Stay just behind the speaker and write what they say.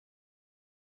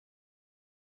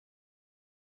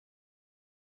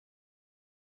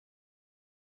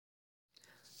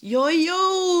Yo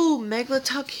yo,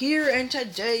 Megatuck here, and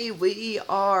today we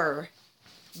are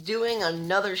doing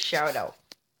another shout out.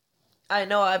 I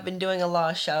know I've been doing a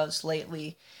lot of shout outs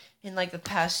lately. In like the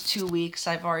past 2 weeks,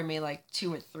 I've already made like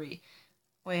 2 or 3.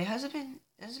 Wait, has it been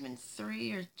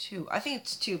 3 or 2? I think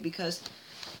it's 2 because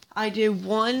I did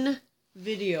one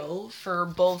video for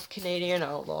both Canadian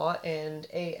Outlaw and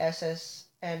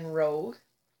ASSN Rogue.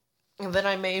 And then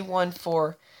I made one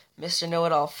for Mr.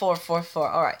 Know-It-All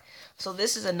 444. Alright, so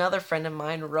this is another friend of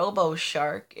mine, ROBO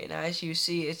Shark. And as you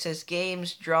see, it says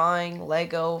games, drawing,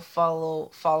 Lego,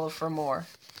 follow for more.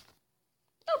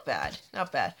 Not bad,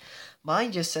 not bad.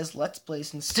 Mine just says Let's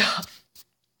Plays and stuff.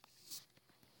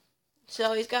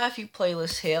 So he's got a few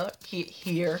playlists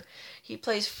here. He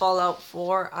plays Fallout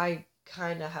 4. I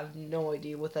kind of have no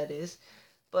idea what that is.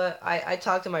 But I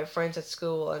talk to my friends at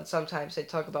school, and sometimes they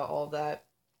talk about all that.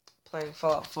 Playing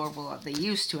Fallout 4, well, they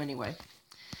used to anyway.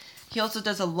 He also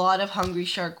does a lot of Hungry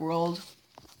Shark World.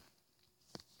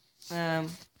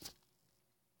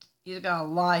 He's got a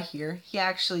lot here. He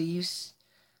actually used...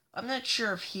 I'm not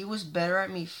sure if he was better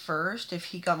at me first, if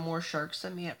he got more sharks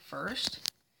than me at first.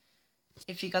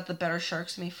 If he got the better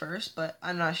sharks than me first, but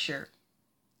I'm not sure.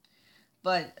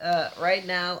 But right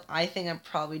now, I think I'm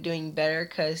probably doing better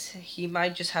because he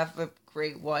might just have a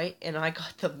great white, and I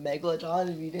got the Megalodon.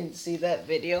 If you didn't see that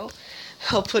video,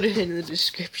 I'll put it in the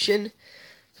description.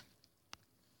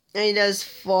 And he does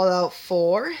Fallout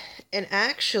 4, and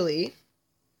actually,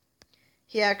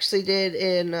 he actually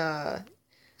did a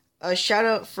shout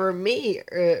out for me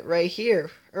right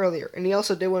here earlier, and he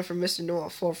also did one for Mr. Noah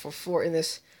 444 in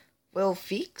this Will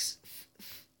Fence.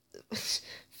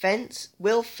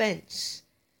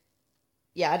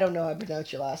 Yeah, I don't know how to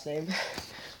pronounce your last name.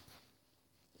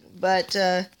 But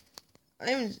I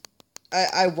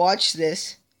watched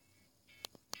this.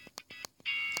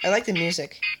 I like the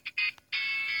music.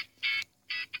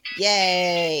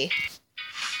 Yay!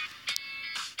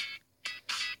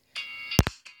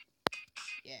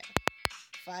 Yeah.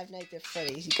 Five Nights at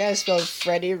Freddy's. You gotta spell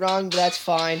Freddy wrong, but that's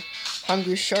fine.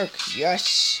 Hungry Shark.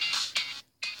 Yes.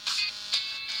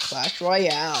 Clash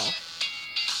Royale.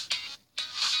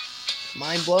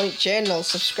 Mind-blowing channel.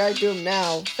 Subscribe to him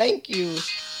now. Thank you.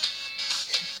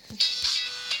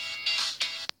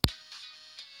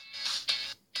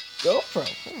 GoPro.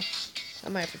 I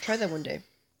might have to try that one day.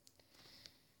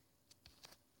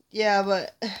 Yeah,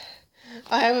 but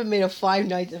I haven't made a Five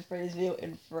Nights at Freddy's video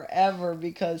in forever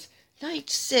because Night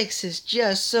 6 is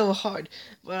just so hard.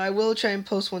 But I will try and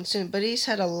post one soon. But he's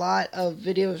had a lot of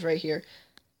videos right here.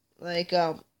 Like,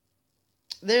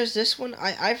 there's this one.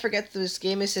 I forget this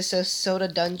game is. It says Soda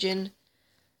Dungeon.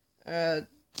 Go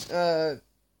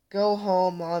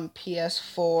Home on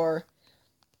PS4.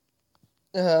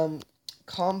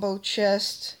 Combo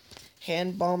Chest.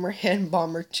 Hand Bomber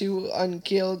 2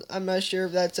 Unkilled. I'm not sure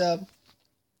if that's a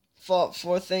Fallout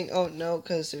 4 thing. Oh no,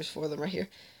 because there's 4 of them right here.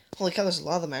 Holy cow, there's a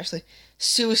lot of them actually.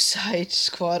 Suicide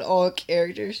Squad, all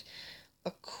characters.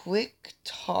 A Quick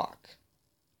Talk.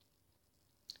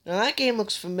 Now that game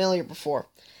looks familiar before.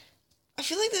 I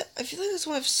feel like that's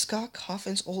one of Scott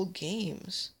Cawthon's old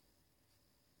games.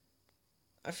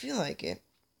 I feel like it.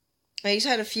 Now, he's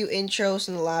had a few intros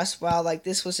in the last while, like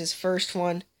this was his first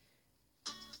one.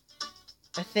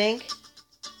 I think.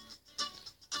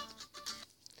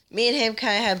 Me and him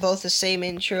kind of had both the same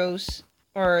intros,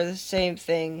 or the same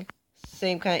thing.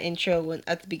 Same kind of intro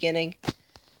at the beginning.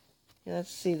 Yeah,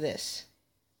 let's see this.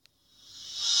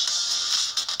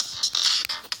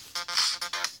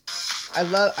 I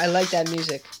like that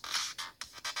music.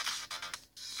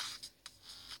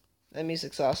 That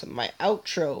music's awesome. My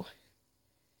outro.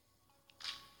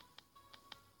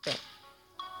 Yeah.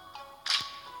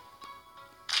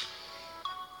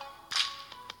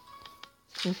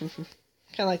 Kind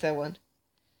of like that one.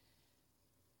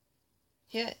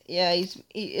 Yeah.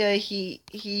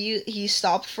 He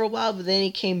stopped for a while, but then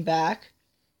he came back.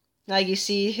 Like you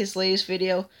see his latest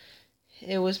video.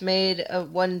 It was made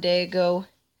 1 day ago.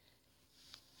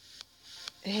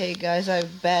 Hey guys, I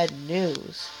have bad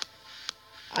news.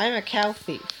 I'm a cow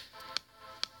thief.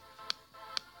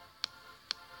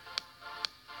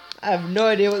 I have no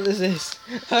idea what this is.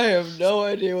 I have no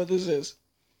idea what this is.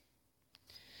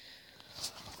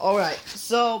 Alright,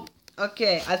 so,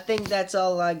 okay, I think that's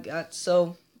all I got.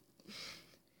 So,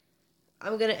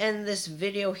 I'm gonna end this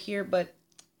video here, but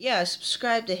yeah,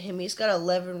 subscribe to him. He's got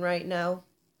 11 right now.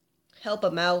 Help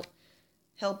him out.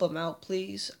 Help him out,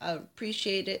 please. I would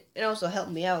appreciate it. And also help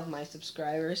me out with my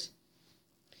subscribers.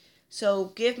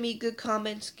 So give me good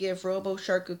comments. Give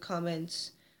RoboShark good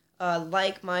comments.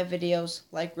 Like my videos.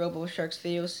 Like RoboShark's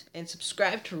videos. And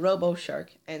subscribe to RoboShark.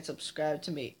 And subscribe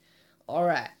to me.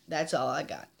 Alright, that's all I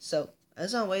got. So,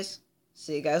 as always,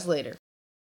 see you guys later.